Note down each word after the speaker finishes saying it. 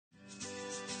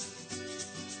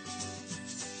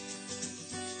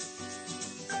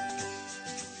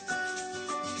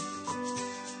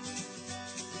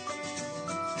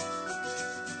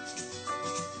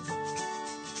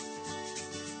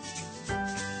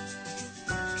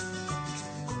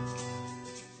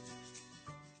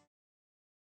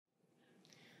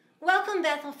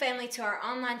Welcome, Bethel family, to our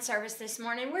online service this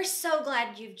morning. We're so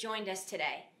glad you've joined us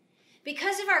today.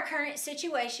 Because of our current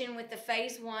situation with the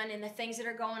phase 1 and the things that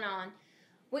are going on,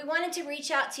 we wanted to reach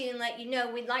out to you and let you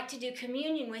know we'd like to do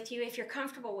communion with you if you're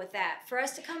comfortable with that. For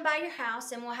us to come by your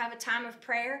house and we'll have a time of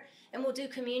prayer and we'll do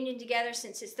communion together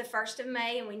since it's the 1st of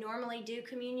May and we normally do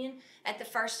communion at the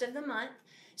 1st of the month.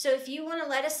 So if you want to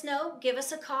let us know, give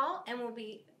us a call and we'll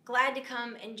be glad to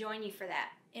come and join you for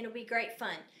that. It'll be great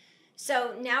fun.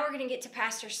 So now we're going to get to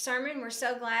Pastor's sermon. We're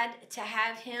so glad to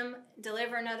have him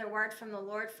deliver another word from the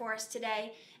Lord for us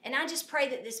today. And I just pray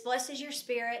that this blesses your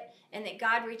spirit and that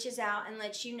God reaches out and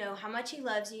lets you know how much he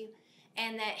loves you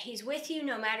and that he's with you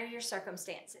no matter your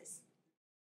circumstances.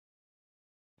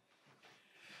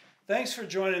 Thanks for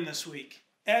joining this week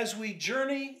as we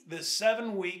journey this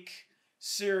 7-week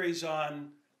series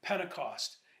on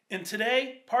Pentecost. And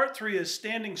today, part 3 is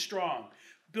Standing Strong,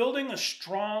 building a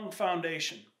strong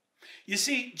foundation. You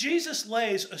see, Jesus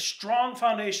lays a strong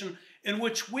foundation in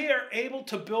which we are able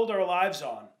to build our lives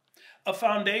on. A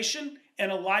foundation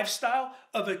and a lifestyle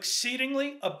of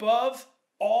exceedingly above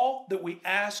all that we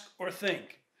ask or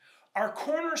think. Our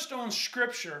cornerstone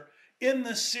scripture in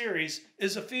this series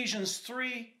is Ephesians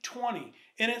 3:20.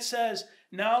 And it says,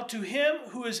 "Now to him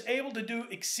who is able to do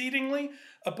exceedingly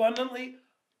abundantly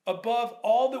above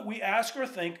all that we ask or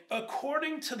think,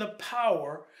 according to the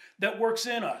power that works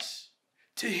in us.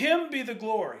 To him be the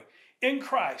glory in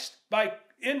Christ,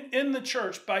 in the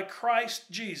church, by Christ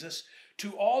Jesus,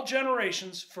 to all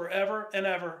generations, forever and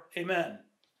ever. Amen."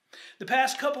 The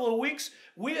past couple of weeks,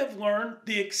 we have learned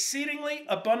the exceedingly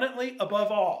abundantly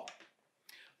above all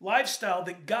lifestyle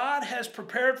that God has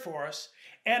prepared for us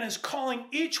and is calling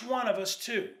each one of us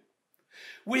to.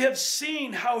 We have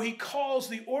seen how he calls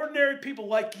the ordinary people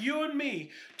like you and me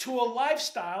to a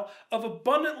lifestyle of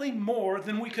abundantly more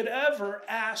than we could ever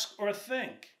ask or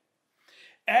think.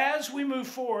 As we move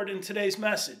forward in today's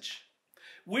message,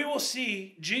 we will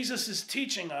see Jesus is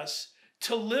teaching us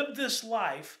to live this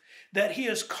life that he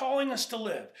is calling us to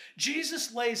live.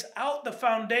 Jesus lays out the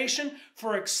foundation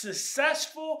for a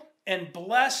successful and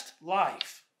blessed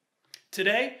life.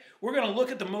 Today, we're going to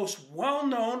look at the most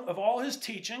well-known of all his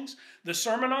teachings, the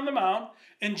Sermon on the Mount,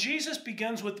 and Jesus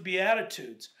begins with the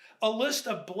Beatitudes, a list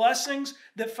of blessings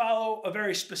that follow a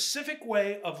very specific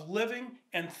way of living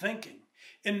and thinking.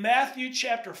 In Matthew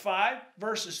chapter 5,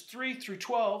 verses 3 through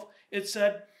 12, it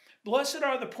said, "Blessed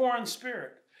are the poor in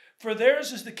spirit, for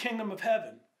theirs is the kingdom of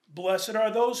heaven. Blessed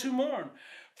are those who mourn,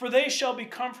 for they shall be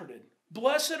comforted.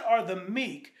 Blessed are the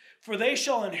meek, for they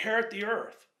shall inherit the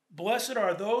earth. Blessed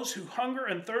are those who hunger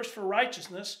and thirst for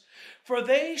righteousness, for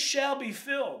they shall be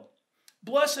filled.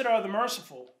 Blessed are the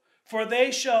merciful, for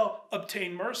they shall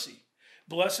obtain mercy.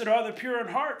 Blessed are the pure in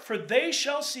heart, for they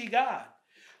shall see God.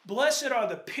 Blessed are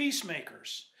the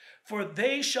peacemakers, for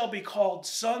they shall be called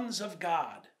sons of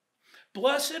God.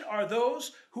 Blessed are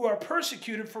those who are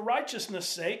persecuted for righteousness'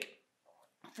 sake,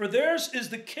 for theirs is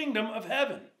the kingdom of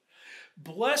heaven.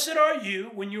 Blessed are you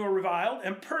when you are reviled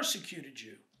and persecuted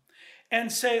you, and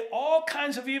say all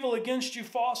kinds of evil against you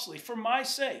falsely for my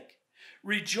sake.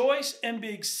 Rejoice and be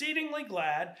exceedingly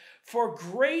glad, for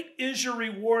great is your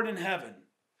reward in heaven.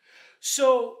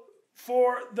 So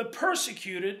they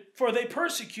persecuted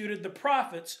the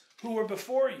prophets who were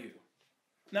before you."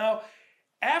 Now,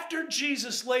 after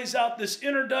Jesus lays out this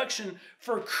introduction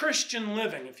for Christian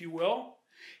living, if you will,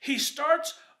 he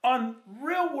starts on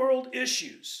real-world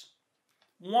issues,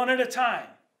 one at a time,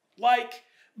 like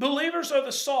believers are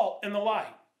the salt and the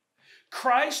light.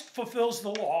 Christ fulfills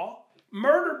the law.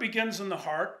 Murder begins in the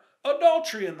heart,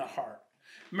 adultery in the heart.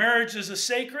 Marriage is a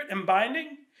sacred and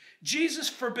binding. Jesus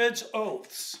forbids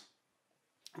oaths.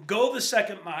 Go the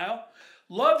second mile.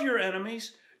 Love your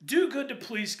enemies. Do good to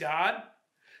please God.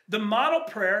 The model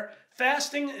prayer,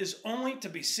 fasting is only to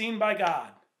be seen by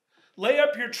God. Lay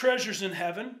up your treasures in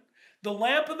heaven. The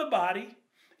lamp of the body.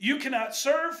 You cannot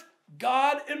serve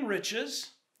God and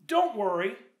riches. Don't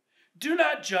worry. Do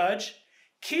not judge.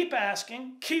 Keep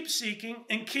asking, keep seeking,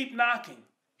 and keep knocking.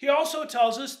 He also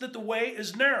tells us that the way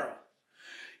is narrow.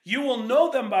 You will know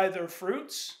them by their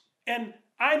fruits, and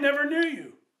I never knew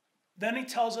you. Then he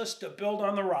tells us to build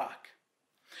on the rock.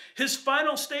 His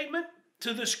final statement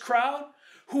to this crowd,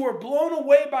 who are blown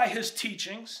away by his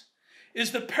teachings,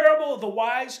 is the parable of the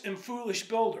wise and foolish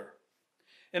builder.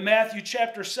 In Matthew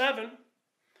chapter 7,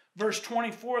 verse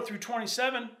 24 through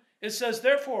 27, it says,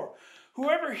 "Therefore,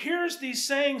 whoever hears these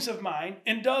sayings of mine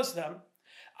and does them,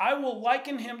 I will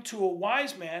liken him to a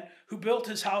wise man who built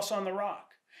his house on the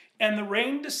rock. And the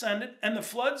rain descended, and the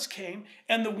floods came,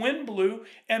 and the wind blew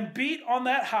and beat on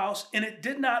that house, and it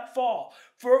did not fall,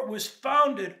 for it was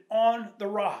founded on the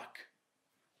rock.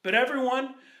 But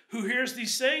everyone who hears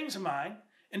these sayings of mine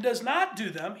and does not do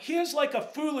them, he is like a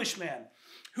foolish man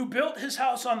who built his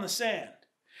house on the sand.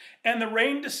 And the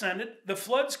rain descended, the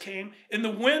floods came, and the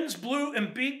winds blew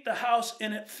and beat the house,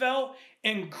 and it fell.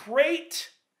 And great,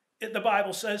 the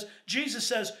Bible says, Jesus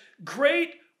says,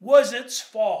 great was its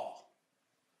fall.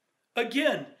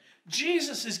 Again,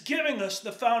 Jesus is giving us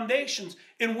the foundations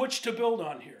in which to build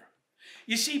on here.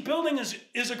 You see, building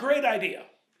is a great idea.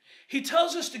 He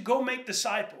tells us to go make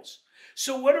disciples.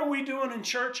 So what are we doing in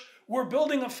church? We're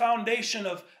building a foundation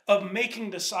of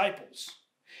making disciples.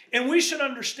 And we should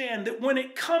understand that when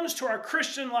it comes to our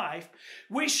Christian life,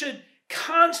 we should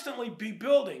constantly be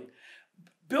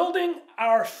building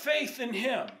our faith in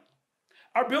Him.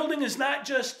 Our building is not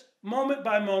just moment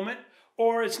by moment,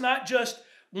 or it's not just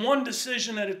one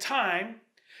decision at a time,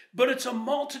 but it's a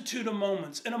multitude of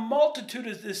moments and a multitude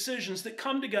of decisions that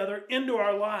come together into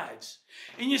our lives.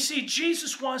 And you see,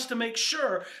 Jesus wants to make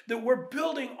sure that we're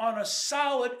building on a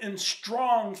solid and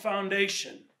strong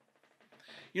foundation.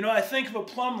 You know, I think of a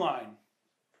plumb line.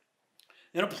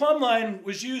 And a plumb line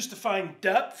was used to find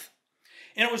depth,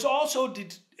 and it was also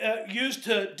used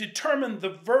to determine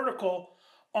the vertical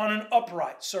on an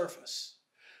upright surface.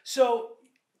 So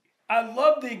I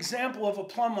love the example of a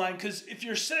plumb line, because if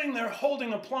you're sitting there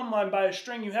holding a plumb line by a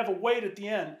string, you have a weight at the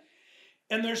end.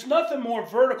 And there's nothing more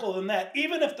vertical than that.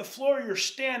 Even if the floor you're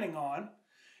standing on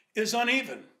is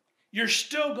uneven, you're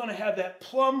still going to have that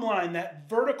plumb line, that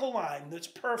vertical line that's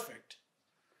perfect.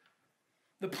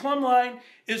 The plumb line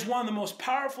is one of the most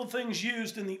powerful things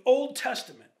used in the Old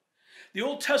Testament. The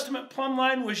Old Testament plumb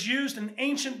line was used in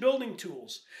ancient building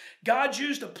tools. God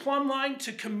used a plumb line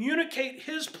to communicate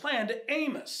His plan to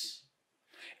Amos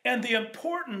and the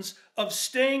importance of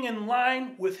staying in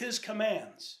line with His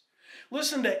commands.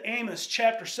 Listen to Amos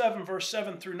chapter 7, verse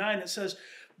 7 through 9. It says,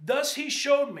 "Thus He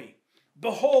showed me,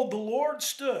 behold, the Lord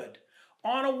stood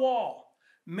on a wall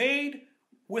made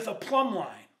with a plumb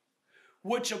line,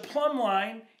 with a plumb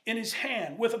line in his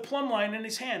hand.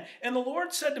 And the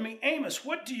Lord said to me, Amos,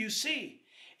 what do you see?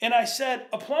 And I said,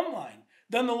 a plumb line.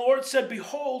 Then the Lord said,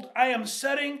 behold, I am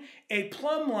setting a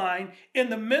plumb line in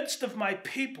the midst of my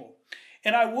people,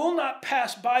 and I will not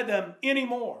pass by them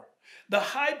anymore. The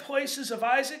high places of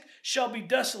Isaac shall be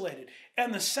desolated,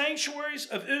 and the sanctuaries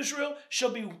of Israel shall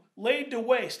be laid to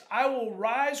waste. I will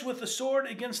rise with the sword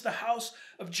against the house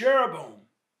of Jeroboam."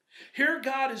 Here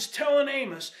God is telling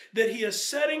Amos that He is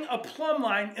setting a plumb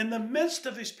line in the midst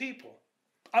of His people.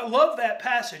 I love that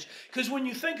passage, because when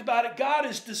you think about it, God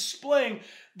is displaying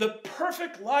the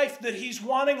perfect life that He's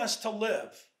wanting us to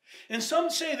live. And some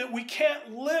say that we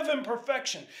can't live in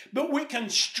perfection, but we can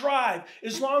strive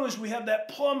as long as we have that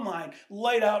plumb line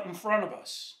laid out in front of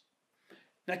us.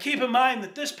 Now keep in mind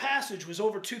that this passage was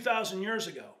over 2,000 years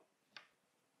ago.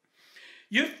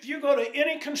 If you go to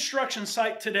any construction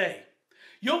site today,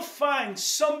 you'll find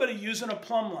somebody using a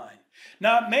plumb line.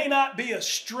 Now, it may not be a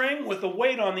string with a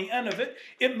weight on the end of it.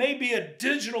 It may be a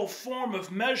digital form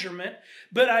of measurement.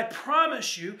 But I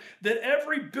promise you that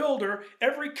every builder,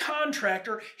 every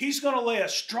contractor, he's going to lay a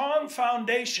strong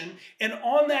foundation. And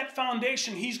on that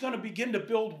foundation, he's going to begin to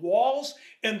build walls.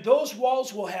 And those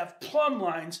walls will have plumb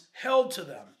lines held to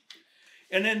them.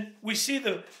 And then we see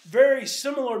the very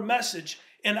similar message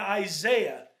in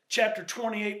Isaiah chapter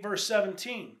 28, verse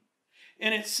 17.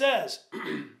 And it says,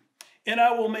 "And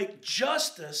I will make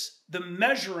justice the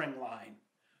measuring line."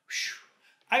 Whew.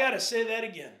 I got to say that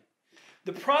again.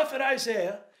 The prophet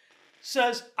Isaiah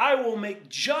says, "I will make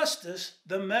justice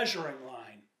the measuring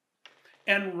line,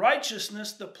 and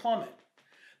righteousness the plummet.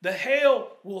 The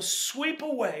hail will sweep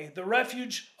away the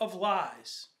refuge of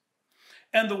lies,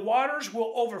 and the waters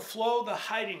will overflow the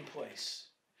hiding place."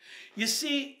 You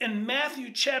see, in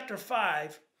Matthew chapter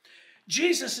 5,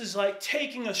 Jesus is like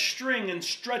taking a string and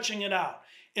stretching it out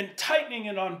and tightening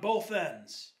it on both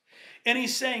ends. And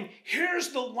He's saying, here's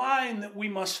the line that we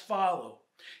must follow.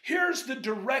 Here's the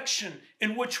direction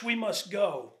in which we must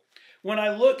go. When I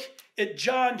look at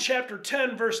John chapter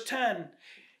 10, verse 10,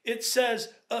 it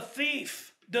says, "A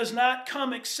thief does not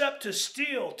come except to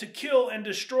steal, to kill, and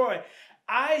destroy.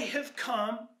 I have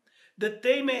come that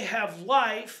they may have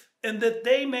life, and that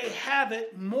they may have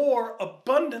it more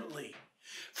abundantly."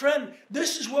 Friend,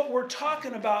 this is what we're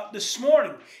talking about this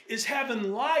morning, is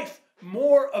having life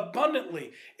more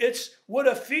abundantly. It's what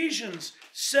Ephesians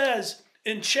says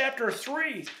in chapter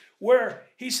 3, where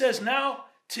he says, "Now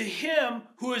to Him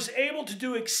who is able to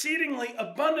do exceedingly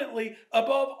abundantly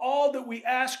above all that we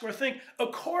ask or think,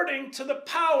 according to the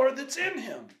power that's in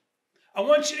Him." I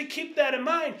want you to keep that in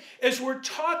mind as we're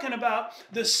talking about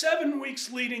the 7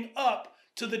 weeks leading up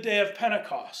to the day of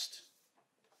Pentecost.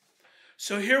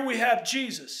 So here we have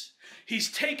Jesus.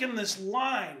 He's taken this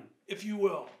line, if you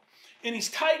will, and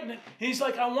he's tightening it. And he's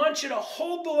like, I want you to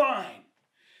hold the line.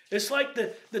 It's like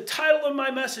the title of my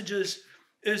message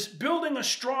is Building a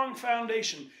Strong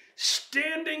Foundation.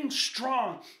 Standing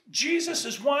strong. Jesus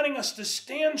is wanting us to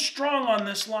stand strong on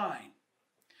this line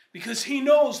because he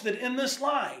knows that in this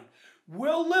line,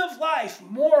 we'll live life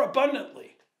more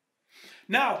abundantly.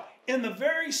 Now, in the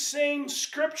very same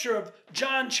scripture of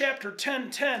John chapter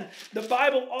 10:10, the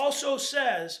Bible also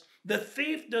says, the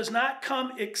thief does not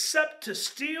come except to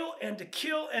steal and to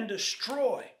kill and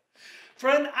destroy.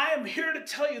 Friend, I am here to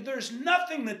tell you there's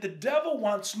nothing that the devil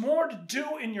wants more to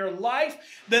do in your life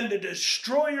than to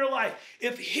destroy your life.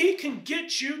 If he can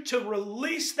get you to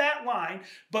release that line,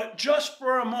 but just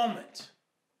for a moment,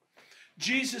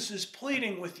 Jesus is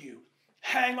pleading with you.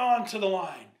 Hang on to the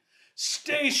line.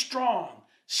 Stay strong.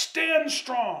 Stand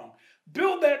strong.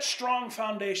 Build that strong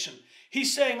foundation.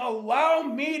 He's saying, allow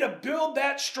me to build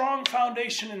that strong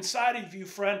foundation inside of you,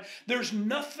 friend. There's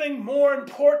nothing more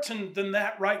important than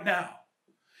that right now.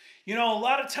 You know, a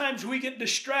lot of times we get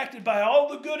distracted by all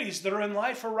the goodies that are in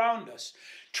life around us,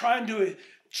 trying to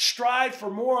strive for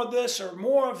more of this or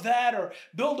more of that, or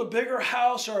build a bigger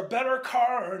house or a better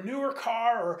car or a newer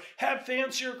car or have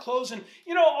fancier clothes. And,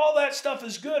 you know, all that stuff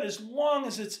is good as long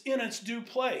as it's in its due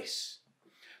place.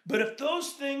 But if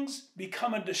those things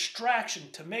become a distraction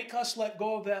to make us let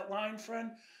go of that line,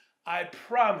 friend, I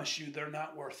promise you they're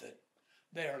not worth it.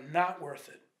 They are not worth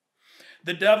it.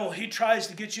 The devil, he tries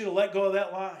to get you to let go of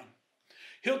that line.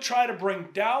 He'll try to bring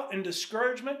doubt and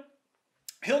discouragement.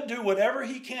 He'll do whatever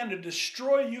he can to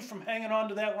destroy you from hanging on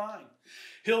to that line.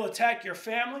 He'll attack your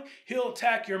family. He'll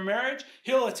attack your marriage.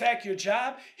 He'll attack your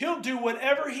job. He'll do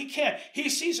whatever he can. He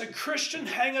sees a Christian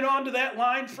hanging on to that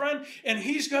line, friend, and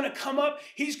he's going to come up.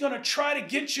 He's going to try to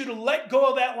get you to let go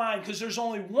of that line because there's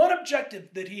only one objective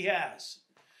that he has.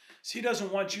 So he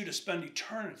doesn't want you to spend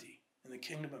eternity in the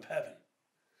kingdom of heaven.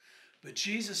 But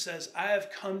Jesus says, I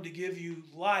have come to give you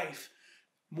life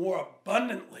more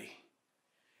abundantly.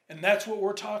 And that's what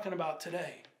we're talking about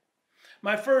today.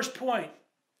 My first point,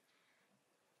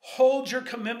 hold your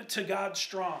commitment to God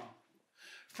strong.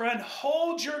 Friend,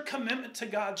 hold your commitment to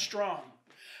God strong.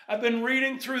 I've been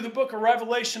reading through the book of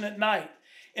Revelation at night,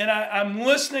 and I'm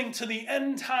listening to the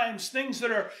end times, things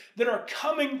that are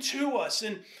coming to us,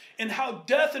 and how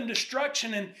death and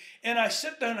destruction, and I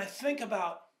sit there and I think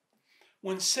about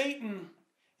when Satan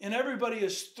and everybody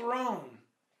is thrown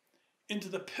into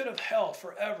the pit of hell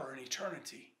forever in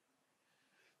eternity.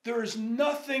 There is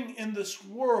nothing in this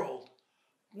world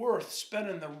worth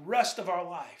spending the rest of our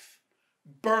life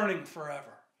burning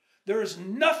forever. There is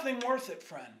nothing worth it,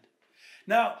 friend.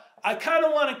 Now, I kind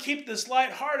of want to keep this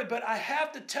lighthearted, but I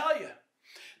have to tell you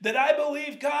that I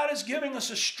believe God is giving us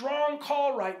a strong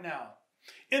call right now.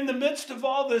 In the midst of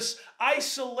all this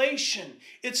isolation,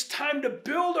 it's time to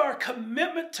build our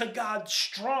commitment to God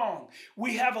strong.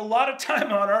 We have a lot of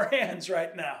time on our hands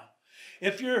right now.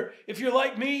 If you're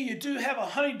like me, you do have a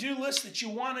honey-do list that you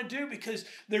want to do because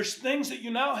there's things that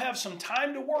you now have some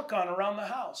time to work on around the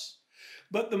house.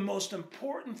 But the most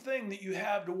important thing that you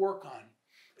have to work on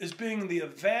is being the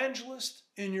evangelist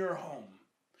in your home,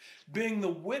 being the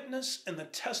witness and the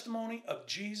testimony of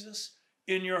Jesus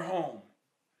in your home.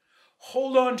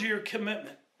 Hold on to your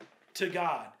commitment to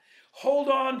God. Hold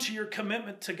on to your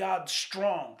commitment to God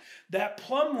strong. That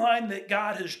plumb line that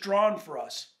God has drawn for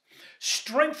us.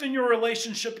 Strengthen your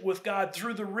relationship with God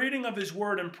through the reading of His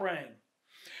Word and praying.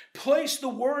 Place the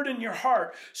Word in your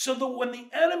heart so that when the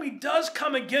enemy does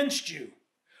come against you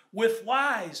with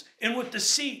lies and with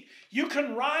deceit, you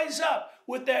can rise up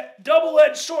with that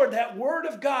double-edged sword, that Word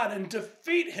of God, and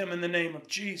defeat him in the name of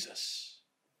Jesus.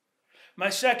 My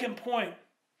second point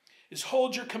is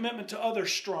hold your commitment to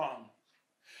others strong.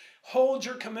 Hold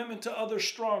your commitment to others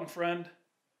strong, friend.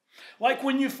 Like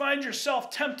when you find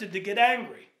yourself tempted to get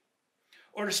angry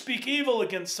or to speak evil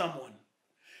against someone.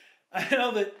 I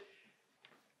know that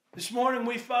this morning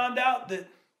we found out that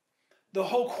the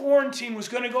whole quarantine was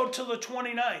going to go till the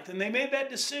 29th, and they made that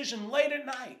decision late at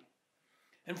night.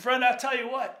 And friend, I'll tell you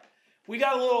what, we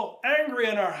got a little angry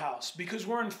in our house because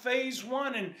we're in phase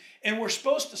 1 and we're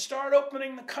supposed to start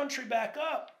opening the country back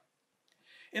up.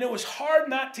 And it was hard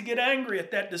not to get angry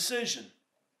at that decision.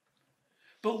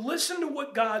 But listen to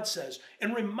what God says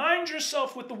and remind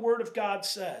yourself what the Word of God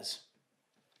says.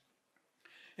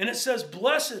 And it says,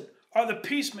 blessed are the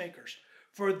peacemakers,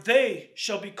 for they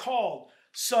shall be called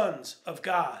sons of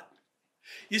God.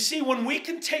 You see, when we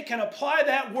can take and apply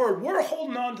that word, we're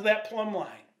holding on to that plumb line.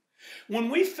 When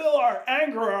we feel our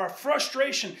anger, our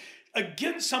frustration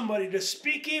against somebody, to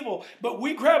speak evil, but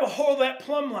we grab a hold of that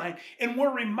plumb line and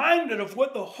we're reminded of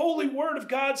what the holy word of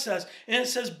God says. And it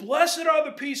says, blessed are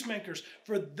the peacemakers,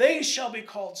 for they shall be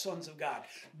called sons of God.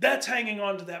 That's hanging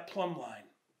on to that plumb line.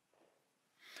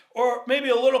 Or maybe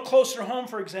a little closer home,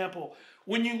 for example,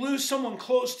 when you lose someone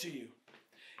close to you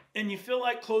and you feel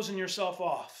like closing yourself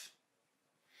off.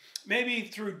 Maybe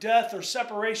through death or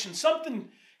separation, something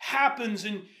happens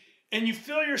and you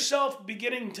feel yourself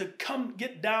beginning to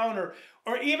get down,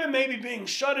 or even maybe being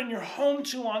shut in your home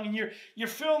too long, and you're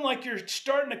feeling like you're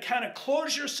starting to kind of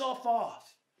close yourself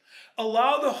off.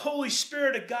 Allow the Holy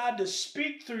Spirit of God to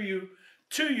speak to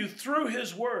you through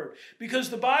his word. Because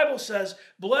the Bible says,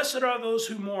 blessed are those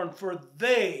who mourn, for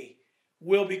they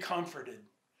will be comforted.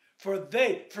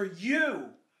 For you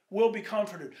will be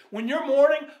comforted. When you're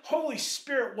mourning, Holy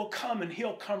Spirit will come and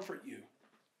he'll comfort you.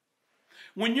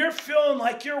 When you're feeling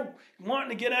like you're wanting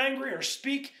to get angry or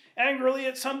speak angrily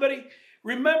at somebody,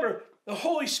 remember, the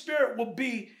Holy Spirit will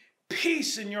be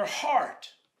peace in your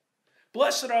heart.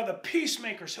 Blessed are the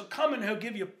peacemakers. He'll come and he'll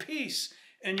give you peace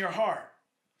in your heart.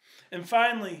 And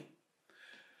finally,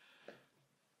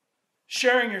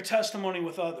 sharing your testimony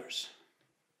with others.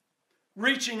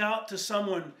 Reaching out to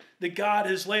someone that God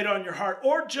has laid on your heart,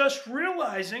 or just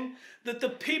realizing that the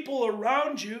people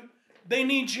around you, they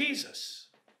need Jesus.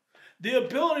 The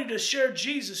ability to share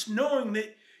Jesus knowing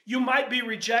that you might be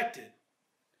rejected.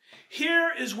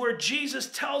 Here is where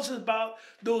Jesus tells us about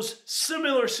those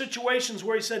similar situations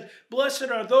where he said,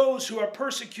 blessed are those who are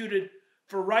persecuted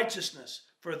for righteousness,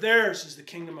 for theirs is the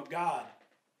kingdom of God.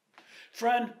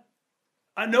 Friend,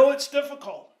 I know it's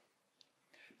difficult.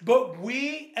 But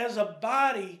we as a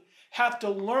body have to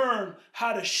learn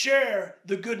how to share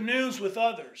the good news with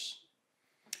others.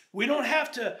 We don't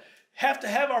have to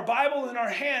have our Bible in our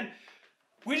hand.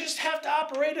 We just have to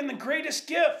operate in the greatest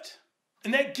gift.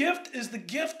 And that gift is the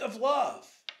gift of love.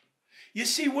 You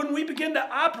see, when we begin to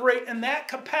operate in that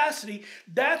capacity,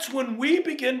 that's when we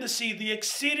begin to see the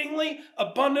exceedingly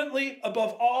abundantly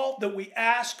above all that we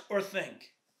ask or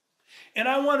think. And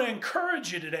I want to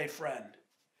encourage you today, friend,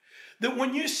 that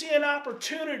when you see an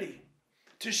opportunity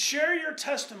to share your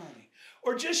testimony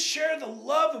or just share the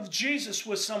love of Jesus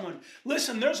with someone,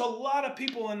 listen, there's a lot of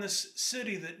people in this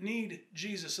city that need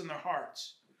Jesus in their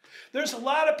hearts. There's a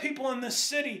lot of people in this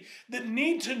city that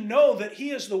need to know that he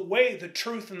is the way, the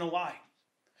truth, and the light.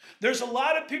 There's a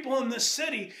lot of people in this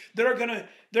city that are going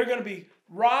to be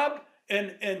robbed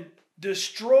and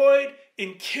destroyed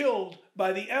and killed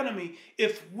by the enemy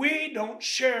if we don't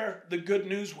share the good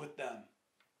news with them.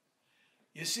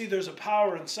 You see, there's a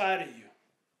power inside of you,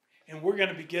 and we're going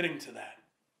to be getting to that.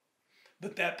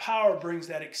 But that power brings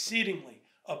that exceedingly,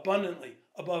 abundantly,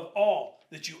 above all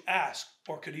that you ask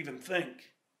or could even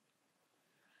think.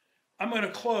 I'm going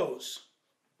to close.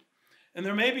 And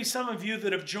there may be some of you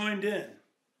that have joined in,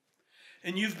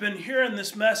 and you've been hearing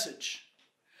this message,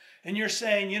 and you're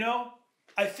saying,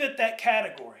 I fit that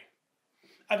category.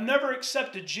 I've never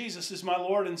accepted Jesus as my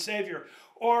Lord and Savior.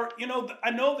 Or, I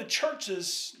know the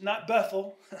churches, not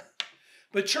Bethel,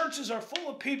 but churches are full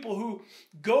of people who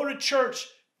go to church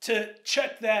to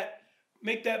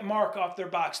make that mark off their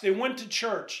box. They went to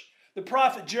church. The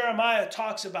prophet Jeremiah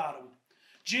talks about them.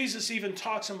 Jesus even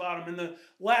talks about them in the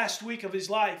last week of his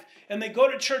life. And they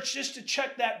go to church just to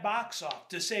check that box off,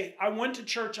 to say, I went to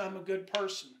church, I'm a good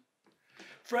person.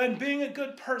 Friend, being a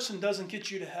good person doesn't get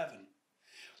you to heaven.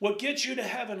 What gets you to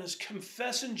heaven is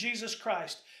confessing Jesus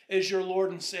Christ as your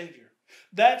Lord and Savior.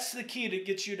 That's the key that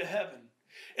gets you to heaven.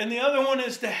 And the other one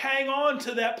is to hang on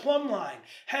to that plumb line.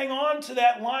 Hang on to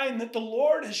that line that the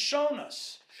Lord has shown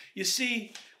us. You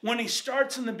see, when he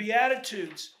starts in the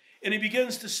Beatitudes and he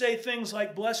begins to say things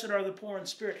like, blessed are the poor in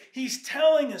spirit, he's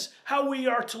telling us how we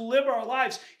are to live our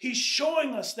lives. He's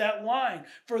showing us that line,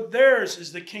 for theirs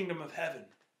is the kingdom of heaven.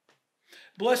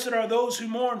 Blessed are those who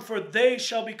mourn, for they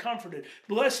shall be comforted.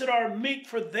 Blessed are meek,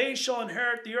 for they shall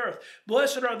inherit the earth.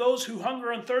 Blessed are those who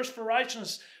hunger and thirst for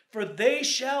righteousness, for they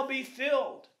shall be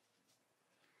filled.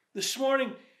 This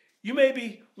morning, you may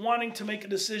be wanting to make a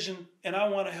decision, and I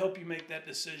want to help you make that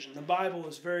decision. The Bible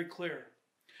is very clear.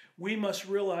 We must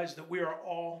realize that we are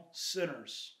all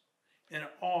sinners and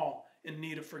all in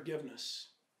need of forgiveness.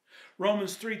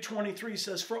 Romans 3:23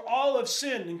 says, for all have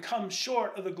sinned and come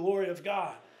short of the glory of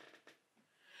God.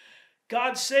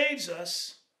 God saves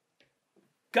us.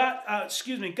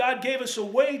 God gave us a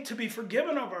way to be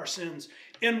forgiven of our sins.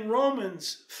 In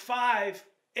Romans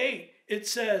 5:8, it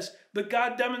says, but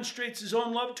God demonstrates his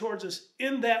own love towards us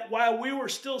in that while we were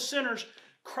still sinners,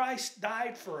 Christ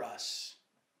died for us.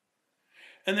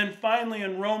 And then finally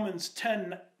in Romans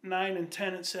 10:9 and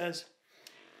 10, it says,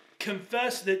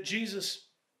 confess that Jesus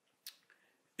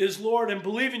is Lord, and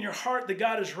believe in your heart that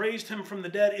God has raised him from the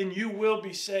dead, and you will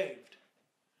be saved.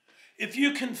 If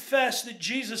you confess that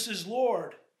Jesus is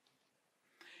Lord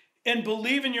and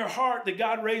believe in your heart that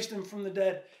God raised him from the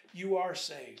dead, you are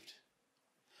saved.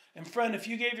 And friend, if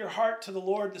you gave your heart to the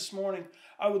Lord this morning,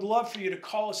 I would love for you to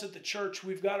call us at the church.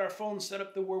 We've got our phone set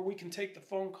up to where we can take the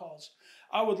phone calls.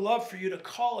 I would love for you to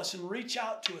call us and reach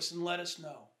out to us and let us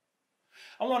know.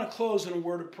 I want to close in a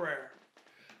word of prayer.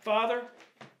 Father,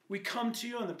 we come to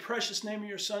you in the precious name of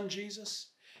your Son, Jesus.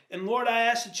 And Lord, I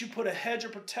ask that you put a hedge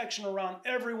of protection around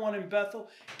everyone in Bethel.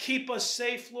 Keep us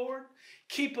safe, Lord.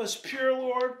 Keep us pure,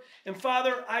 Lord. And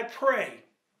Father, I pray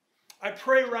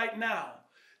right now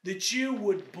that you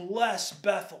would bless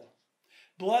Bethel.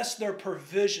 Bless their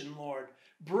provision, Lord.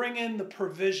 Bring in the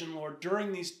provision, Lord,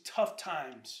 during these tough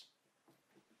times.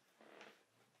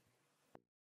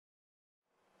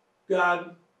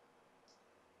 God,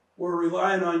 we're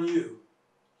relying on you.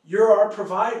 You're our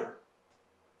provider.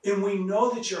 And we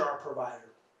know that you're our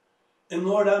provider. And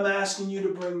Lord, I'm asking you to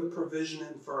bring the provision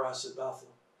in for us at Bethel,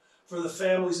 for the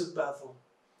families of Bethel.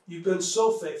 You've been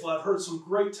so faithful. I've heard some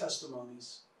great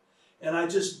testimonies. And I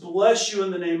just bless you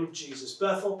in the name of Jesus.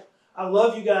 Bethel, I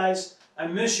love you guys. I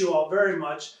miss you all very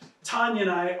much. Tanya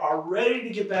and I are ready to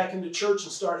get back into church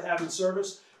and start having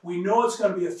service. We know it's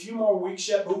going to be a few more weeks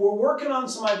yet, but we're working on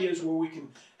some ideas where we can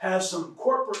have some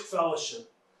corporate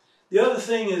fellowship. The other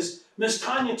thing is, Miss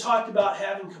Tanya talked about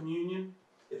having communion.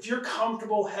 If you're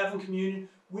comfortable having communion,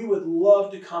 we would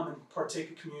love to come and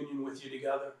partake of communion with you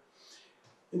together.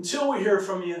 Until we hear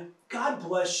from you, God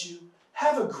bless you.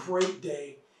 Have a great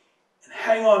day. And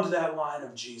hang on to that line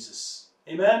of Jesus.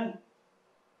 Amen.